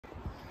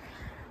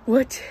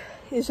What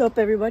is up,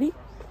 everybody?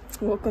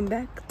 Welcome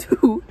back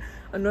to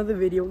another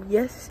video.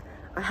 Yes,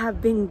 I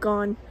have been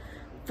gone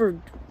for a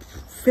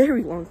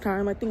very long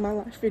time. I think my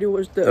last video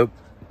was the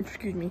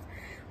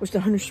was the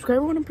 100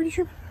 subscriber one, I'm pretty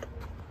sure.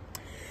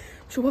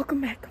 So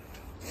welcome back.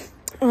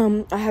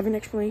 I have an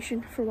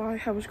explanation for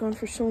why I was gone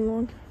for so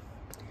long,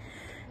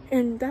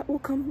 and that will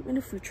come in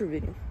a future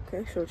video.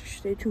 Okay, so just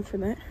stay tuned for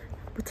that.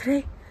 But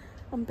today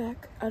I'm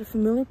back at a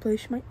familiar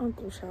place, my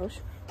uncle's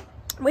house,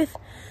 with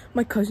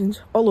my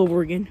cousins all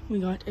over again. We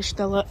got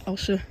Estella,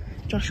 Elsa,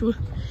 Joshua,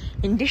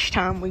 and this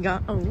time we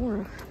got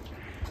Aurora.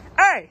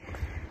 Hey,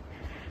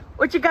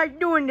 what you guys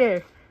doing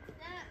there?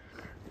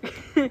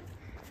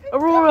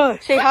 Aurora,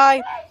 say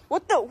hi.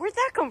 Where'd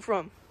that come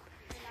from?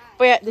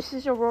 But yeah, this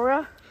is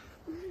Aurora.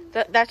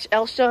 That's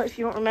Elsa, if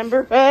you don't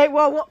remember. Hey,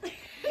 whoa.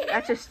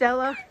 That's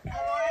Estella.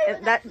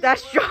 And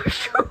that's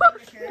Joshua.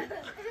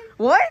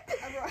 What?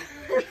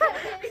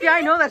 See,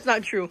 I know that's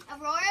not true.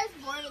 Aurora's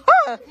born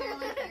with hair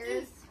like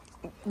hers.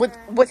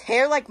 With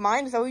hair like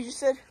mine? Is that what you just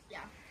said? Yeah.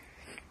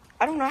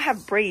 I do not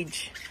have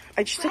braids.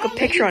 I just took a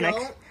picture on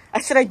X.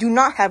 I said I do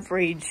not have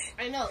braids.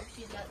 I know.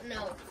 She doesn't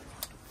know.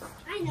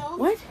 I know.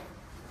 What?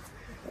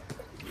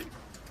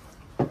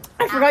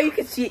 I forgot you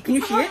could see it. Can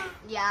you see it?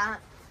 Yeah.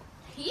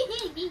 Oh,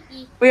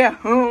 yeah.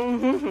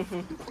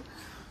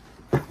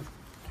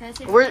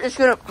 It's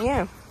gonna,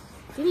 yeah.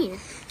 Come here.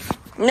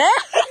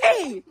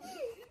 Nay!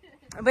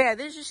 But yeah,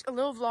 this is just a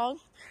little vlog.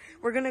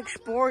 We're gonna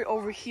explore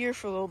over here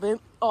for a little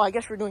bit. Oh, I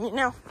guess we're doing it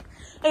now.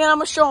 And then I'm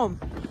gonna show them.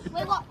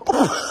 Wait, what?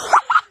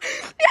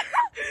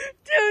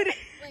 Dude,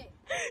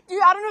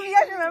 I don't know if you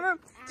guys remember.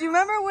 Do you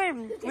remember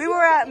when we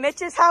were at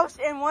Mitch's house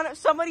and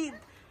somebody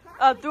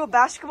threw a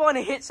basketball and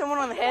it hit someone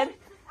on the head?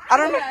 I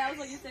don't know. Yeah, that was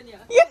like you said, yeah.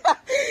 Yeah.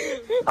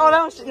 Oh,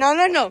 that was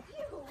no.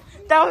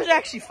 That was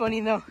actually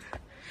funny though.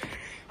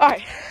 All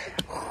right.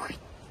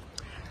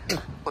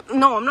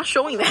 No, I'm not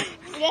showing that.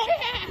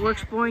 We're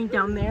exploring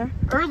down there.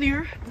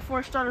 Earlier, before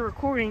I started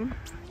recording,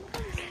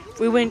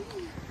 we went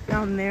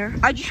down there.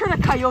 I just heard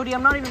a coyote.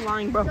 I'm not even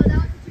lying, bro.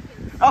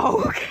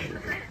 Oh, okay.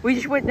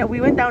 We went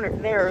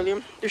down there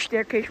earlier. There's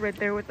staircase right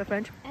there with the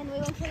fence. And we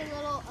went to the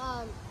little,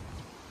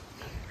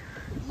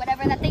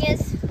 whatever that thing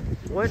is.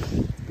 What?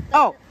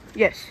 Oh,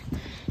 yes.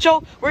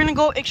 So, we're gonna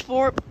go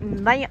explore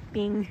that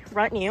thing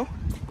right now.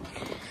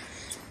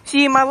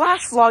 See, in my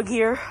last vlog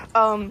here,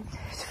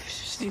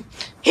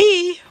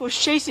 he was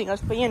chasing us,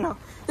 but you know,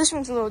 this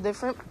one's a little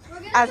different,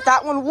 as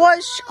that one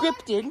was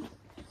scripted.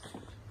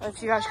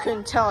 If you guys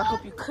couldn't tell, I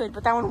hope you could,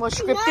 but that one was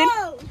scripted.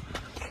 No.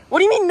 What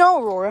do you mean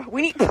no, Aurora?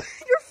 We need your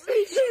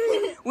face.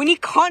 We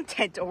need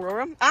content,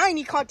 Aurora. I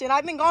need content.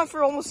 I've been gone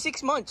for almost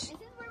 6 months. This is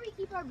where we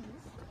keep our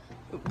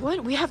bees.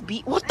 What? We have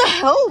bees? What the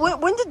hell?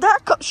 When did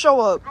that show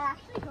up? I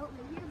actually don't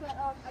know here, but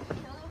I can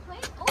show them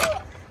place.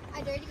 Oh,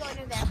 I dare to go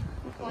under there.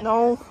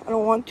 No, I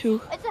don't want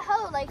to. It's a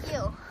hoe like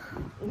you.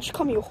 Just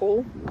call me a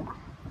hole.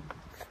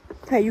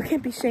 Hey, you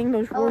can't be saying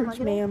those words,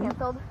 ma'am.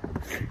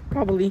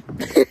 Probably.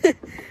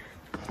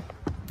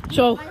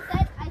 So.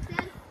 I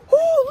said.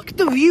 Oh, look at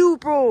the view,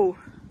 bro.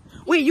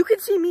 Wait, you can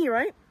see me,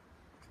 right?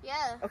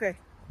 Yeah. Okay.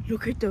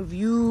 Look at the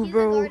view, He's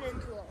bro. a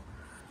garden tool.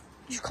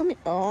 Just call me.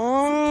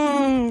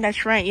 Oh,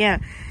 that's right. Yeah.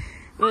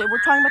 We're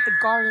talking about the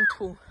garden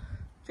tool.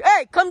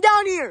 Hey, come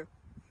down here.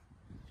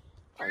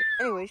 All right.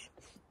 Anyways,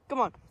 come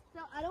on.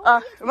 So I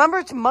don't remember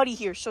it's muddy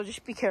here, so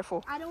just be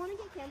careful. I don't want to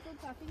get canceled,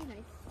 so I have to be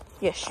nice.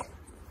 Yes.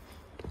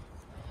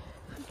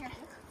 Be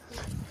careful.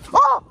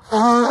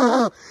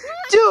 Oh!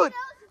 Dude!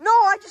 No,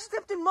 I just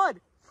stepped in mud.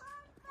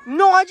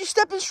 No, I just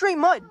stepped in straight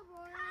mud.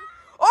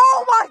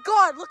 Oh my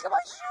god, look at my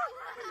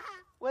shoe.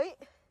 Wait.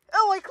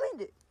 Oh, I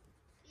cleaned it.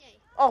 Yay.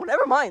 Oh,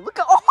 never mind. Look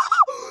at.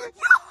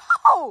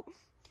 Oh!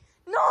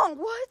 Yo! No,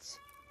 what?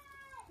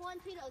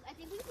 Tito's. I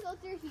think we can go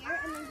through here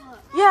and then go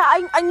up. Yeah,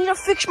 I need to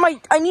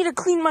I need to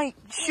clean my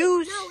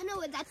shoes.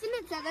 No, that's in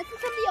somebody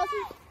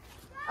else's.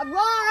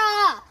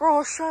 Aurora!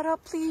 Bro, shut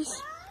up,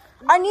 please.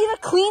 I need to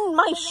clean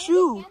my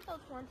shoe.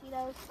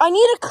 I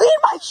need to clean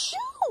my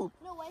shoe.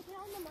 No, wipe it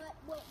on the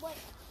mud.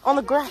 On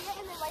the grass.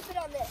 And then wipe it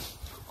on this.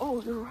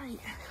 Oh, you're right.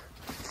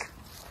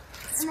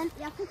 And then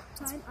you have to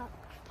climb up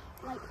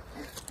like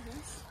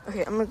this.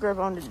 Okay, I'm gonna grab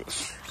onto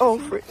this. Oh,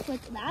 frick.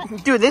 Like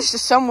that. Dude, this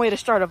is some way to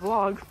start a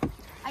vlog.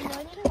 I know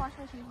I need to wash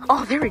my shoes.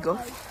 Oh, there we go.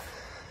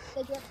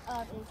 The drip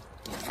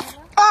is.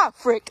 Ah,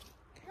 frick.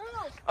 No.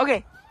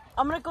 Okay,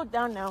 I'm gonna go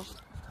down now.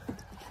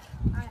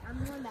 Alright,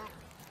 I'm going back.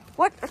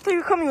 What? I thought you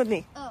were coming with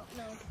me. Oh,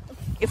 no.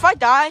 If I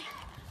die,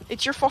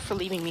 it's your fault for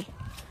leaving me.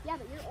 Yeah,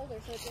 but you're older,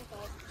 so it's your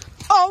fault.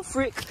 Oh,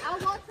 frick. I'll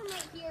watch from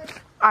right here.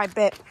 I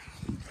bet.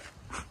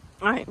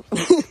 Alright.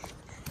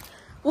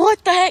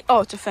 What the heck? Oh,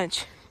 it's a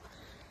fence.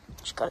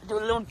 Just gotta do a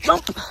little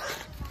jump.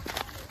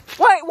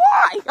 Wait,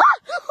 why?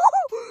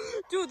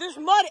 Dude, there's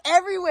mud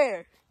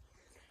everywhere.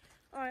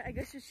 Alright, I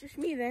guess it's just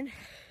me then.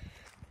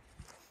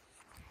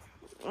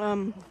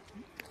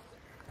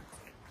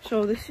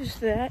 So this is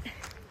that.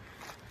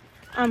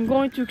 I'm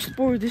going to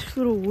explore this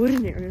little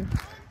wooden area.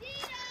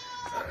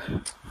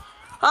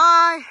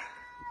 Hi!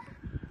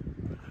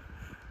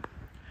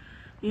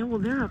 Yeah, well,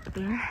 they're up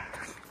there.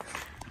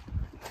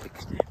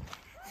 Fix that.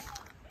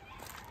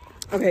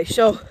 Okay,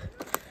 so,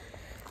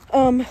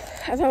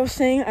 as I was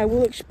saying, I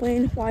will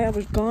explain why I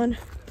was gone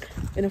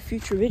in a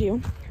future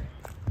video.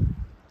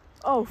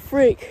 Oh,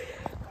 freak.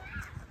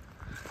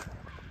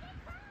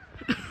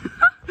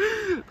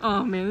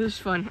 Oh, man, this is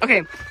fun.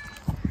 Okay.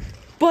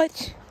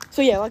 But,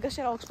 so yeah, like I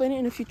said, I'll explain it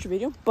in a future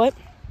video. But,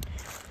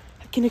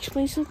 I can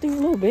explain something a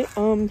little bit.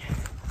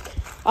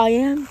 I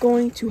am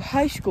going to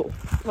high school,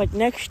 like,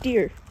 next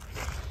year.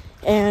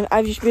 And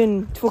I've just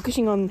been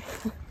focusing on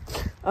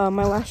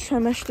my last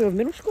trimester of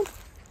middle school.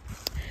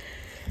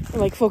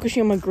 Like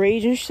focusing on my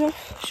grades and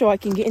stuff so I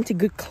can get into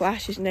good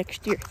classes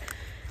next year.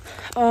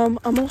 I'm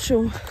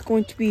also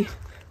going to be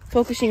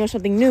focusing on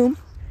something new.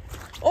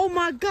 Oh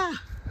my god!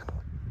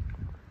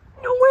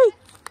 No way!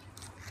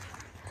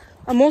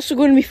 I'm also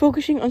going to be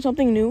focusing on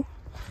something new,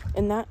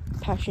 and that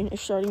passion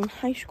is starting in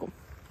high school.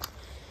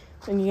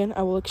 And again,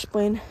 I will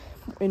explain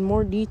in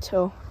more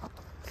detail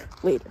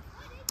later.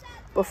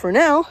 But for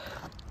now,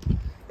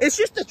 it's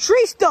just a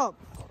tree stump!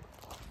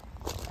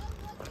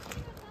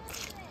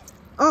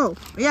 Oh,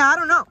 yeah, I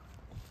don't know.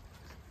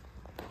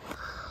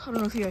 I don't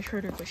know if you guys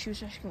heard her, but she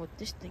was asking what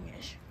this thing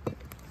is.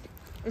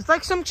 It's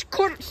like some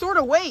sort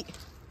of weight.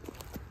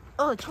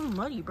 Oh, it's all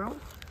muddy, bro.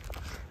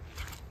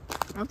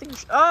 I don't think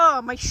it's...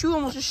 Oh, my shoe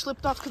almost just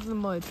slipped off because of the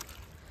mud.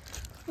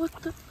 What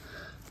the...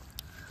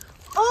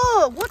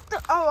 Oh, what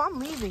the... Oh, I'm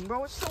leaving,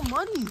 bro. It's so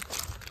muddy.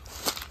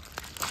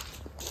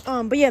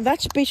 But yeah,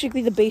 that's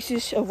basically the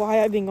basis of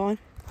why I've been gone.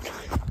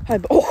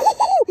 Oh,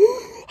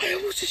 I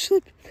almost just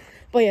slipped.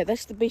 But yeah,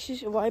 that's the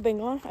basis of why I've been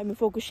gone. I've been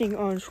focusing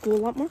on school a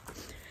lot more.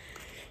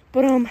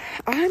 But I'm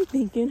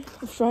thinking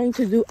of trying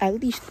to do at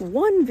least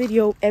one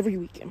video every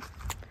weekend.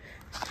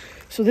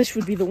 So this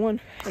would be the one.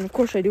 And of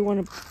course I do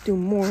want to do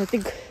more. I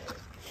think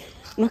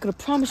I'm not going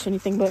to promise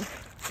anything, but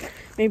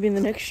maybe in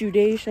the next few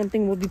days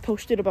something will be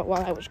posted about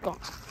why I was gone.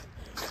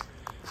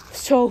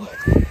 So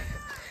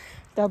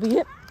that'll be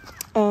it.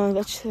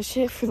 That's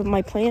it for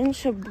my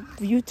plans of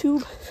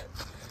YouTube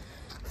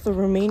for the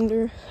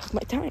remainder of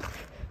my time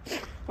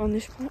on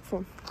this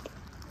platform.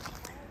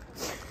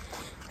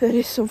 That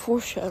is some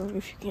foreshadowing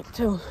if you can't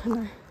tell, and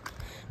I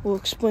will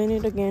explain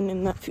it again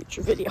in that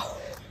future video.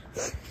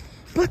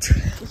 But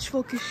let's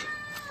focus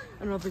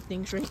on other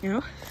things right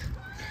now.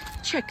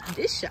 Check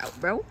this out,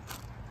 bro.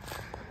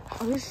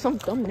 Oh, this is some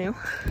thumbnail.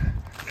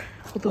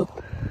 Hold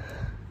up.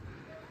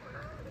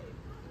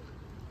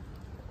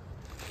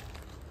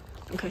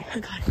 Okay, I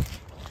got it.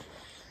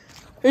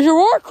 Is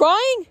Aurora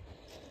crying?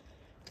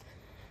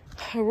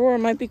 Aurora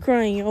might be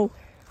crying, yo.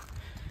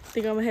 I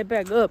think I'm gonna head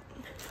back up.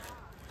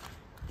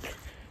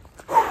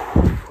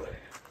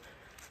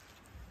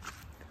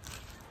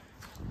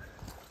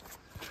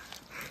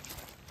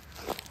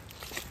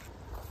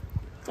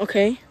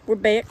 Okay, we're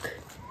back.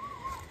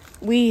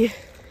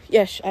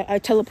 Yes, I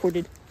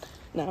teleported.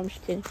 No, I'm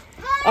just kidding.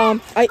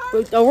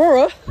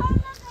 Aurora.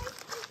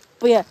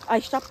 But yeah, I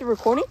stopped the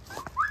recording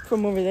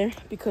from over there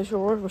because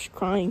Aurora was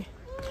crying.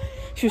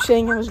 She was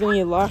saying I was gonna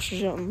get lost or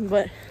something,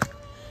 but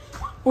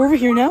we're over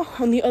here now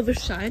on the other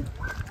side.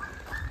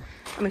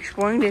 I'm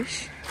exploring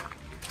this.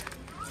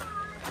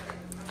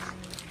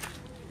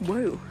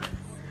 Whoa.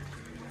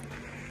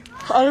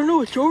 I don't know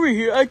what's over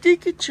here. I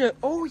think it's a...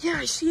 Oh, yeah,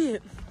 I see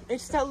it.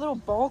 It's that little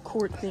ball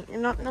court thing.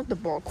 Not the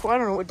ball court. I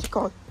don't know what it's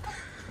called.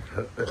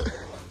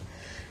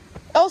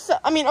 Elsa.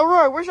 I mean,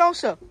 Aurora. Where's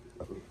Elsa?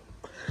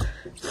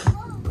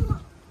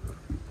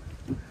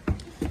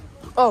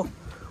 Oh,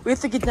 we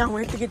have to get down.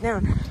 We have to get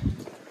down.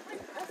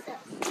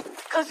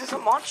 Because there's a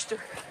monster.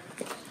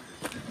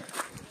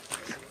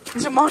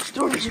 There's a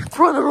monster over here.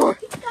 Run, Aurora.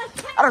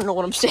 I don't know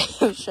what I'm saying.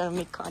 I'm trying to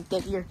make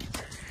content here.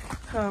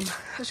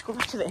 Let's go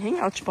back to the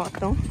hangout spot,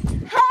 though.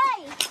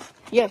 Hey!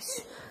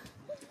 Yes.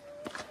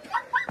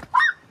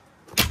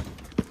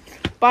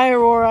 Bye,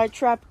 Aurora. I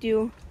trapped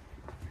you.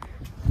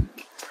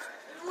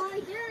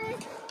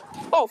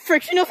 Oh,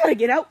 frick. She knows how to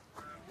get out.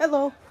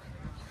 Hello.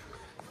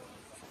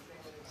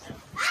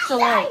 So,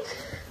 like...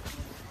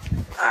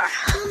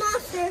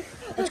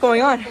 what's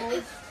going on?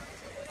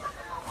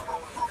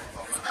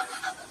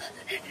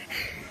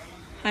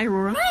 Hi,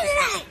 Aurora.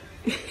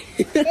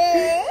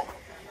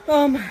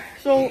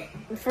 So,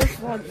 the first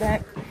vlog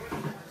back.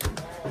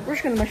 We're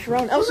just gonna mess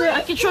around. Elsa,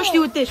 I can trust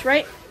you with this,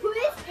 right? Who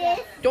is this?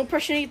 Don't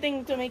press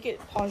anything to make it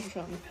pause or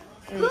something.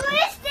 Who is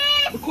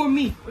this? Record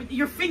me with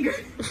your finger.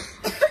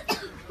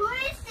 Who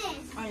is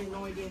this? I have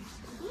no idea.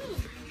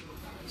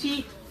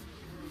 See,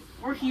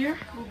 we're here.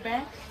 We're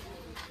back.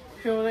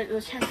 So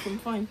let's have some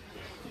fun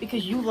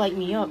because you light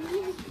me up.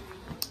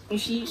 You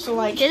see, so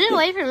like. Get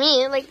away from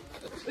me, like.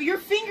 Your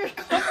finger's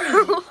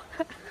covering.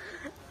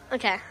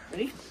 Okay.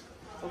 Ready?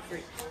 Go for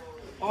it.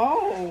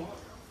 Oh.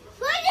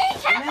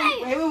 And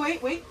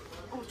then, wait.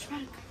 Oh, it's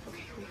bad.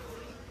 Okay, wait.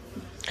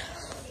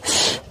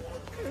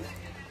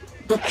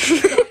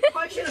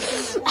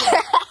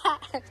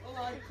 Hold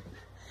on.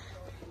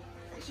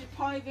 This is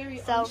probably very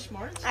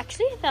unsmart.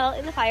 Actually, I fell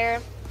in the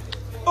fire.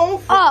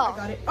 Oh, I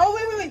got it.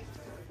 Oh, wait.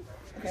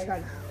 Okay, I got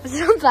it. Was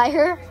it on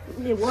fire?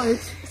 It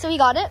was. So we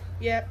got it?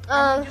 Yeah.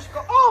 Just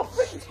go. Oh, Oh,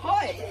 frick, it's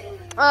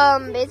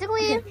hot.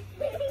 Basically,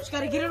 Just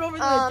gotta get it over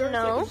the dirt.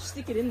 no. Just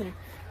stick it in there.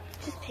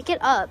 Just pick it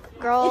up,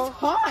 girl. It's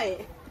hot.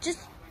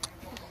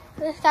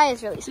 This guy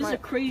is really This is smart. a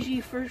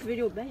crazy first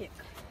video back.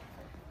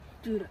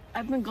 Dude,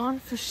 I've been gone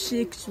for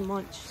 6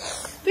 months.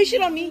 Fish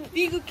it on me.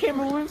 Be a good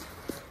cameraman.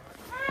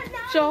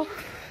 So.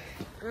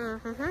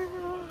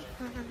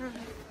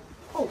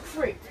 Oh,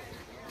 frick.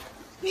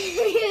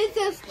 It's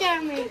so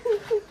scary.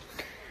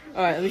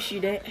 Alright, let me see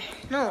that.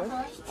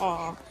 No.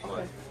 Aw.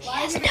 Okay.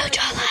 Yes, no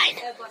jawline.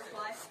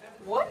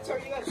 What? Are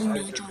you guys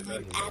No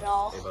jawline at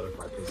all.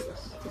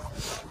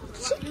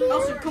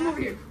 Elsa, come over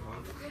here.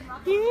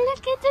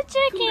 Look at the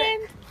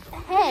chicken.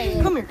 Hey.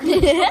 Come here.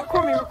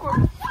 Record me, record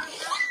me.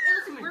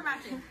 We're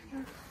matching.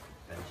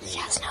 She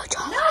has no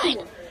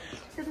jawline.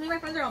 Because me and my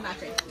friends are all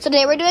matching. So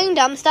today we're doing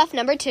dumb stuff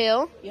number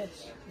 2.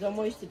 Yes, dumb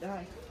ways to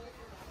die.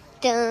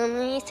 Dumb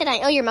ways to die.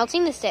 Oh, you're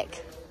melting the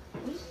stick.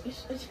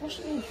 It's supposed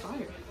to be in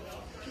fire.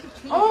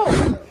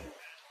 Oh!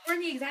 We're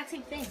in the exact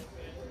same thing.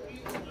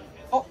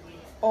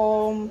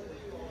 Oh,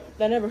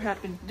 that never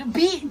happened.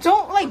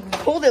 Don't like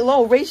hold it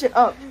low, raise it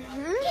up.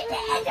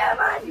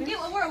 Get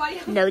lower, why do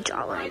you No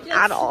jawline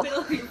at all. spit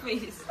over your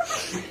face?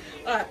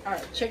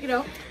 Alright, check it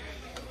out.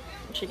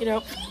 Check it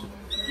out.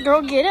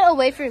 Girl, get it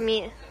away from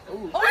me. Oh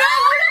no!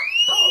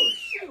 Oh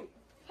shoot!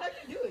 How'd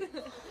you do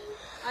it?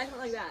 I don't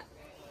like that.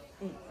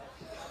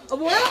 Alright,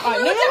 no,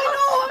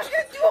 I was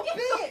gonna do a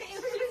bit!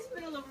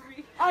 Spit all over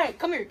me. Alright,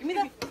 come here, give me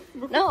the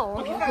No.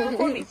 Okay,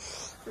 record me.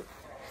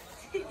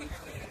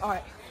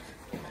 Alright.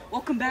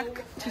 Welcome back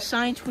to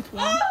Science with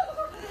Juan.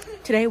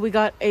 Today we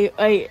got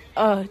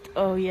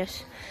oh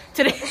yes.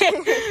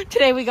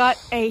 Today we got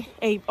a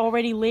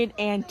already lit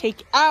and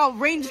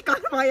rain just got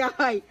in my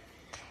eye.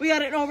 We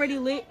got an already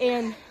lit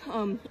and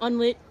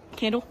unlit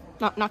candle.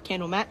 Not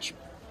candle match.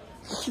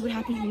 Let's see what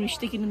happens when we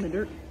stick it in the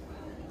dirt.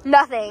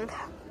 Nothing.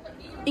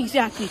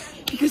 Exactly.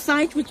 Because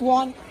Science with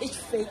Juan is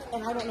fake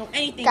and I don't know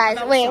anything Guys,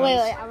 about wait.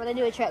 science. I'm gonna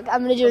do a trick.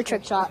 I'm gonna do a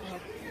trick shot.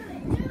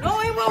 No,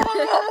 wait,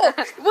 whoa.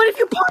 What if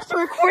you pause the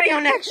recording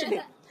on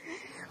accident?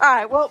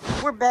 Alright, well,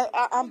 we're back.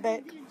 I'm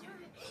back.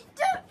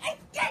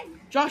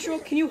 Joshua,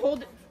 can you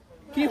hold it?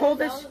 Can you hold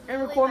this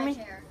and record me?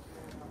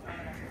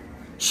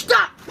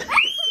 Stop!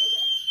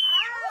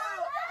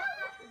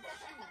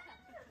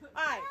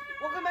 Alright,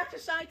 welcome back to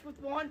Science with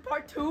Juan,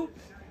 part 2.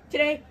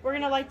 Today, we're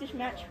gonna light this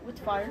match with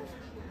fire.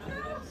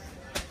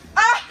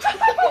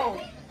 Oh!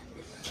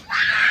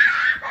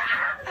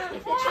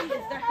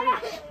 Jesus, that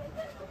hurts.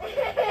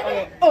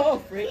 Okay. Oh,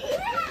 freak.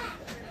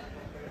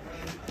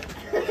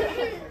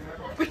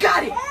 We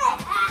got it!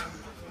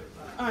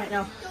 Alright,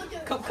 now,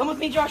 come with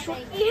me, Joshua.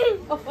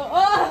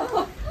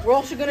 Oh. We're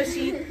also gonna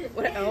see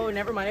what. Oh,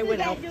 never mind, I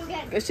went out.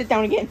 Go sit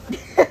down again.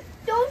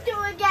 Don't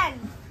do it again.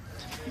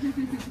 Don't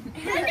do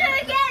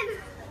it again.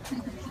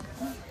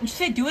 You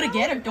said do it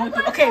again or don't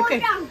do it?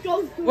 Okay.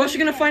 We're also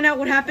gonna find out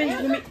what happens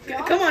when we.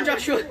 Come on,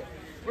 Joshua.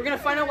 We're gonna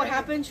find out what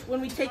happens when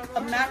we take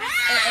a map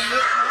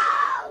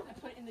and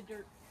put it in the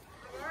dirt.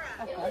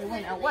 Okay, I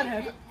went out.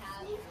 Whatever.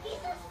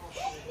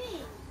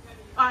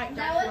 Alright,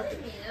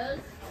 Joshua.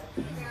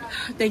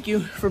 Thank you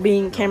for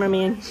being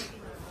cameraman.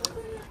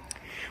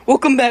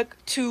 Welcome back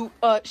to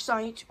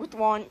Science with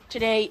Juan.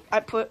 Today I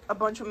put a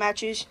bunch of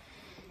matches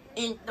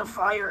in the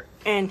fire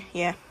and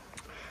yeah.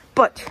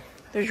 But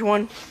there's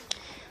one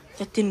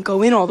that didn't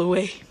go in all the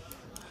way.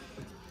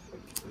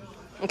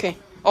 Okay.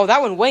 Oh,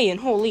 that went way in.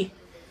 Holy.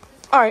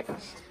 Alright.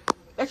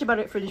 That's about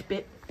it for this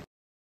bit.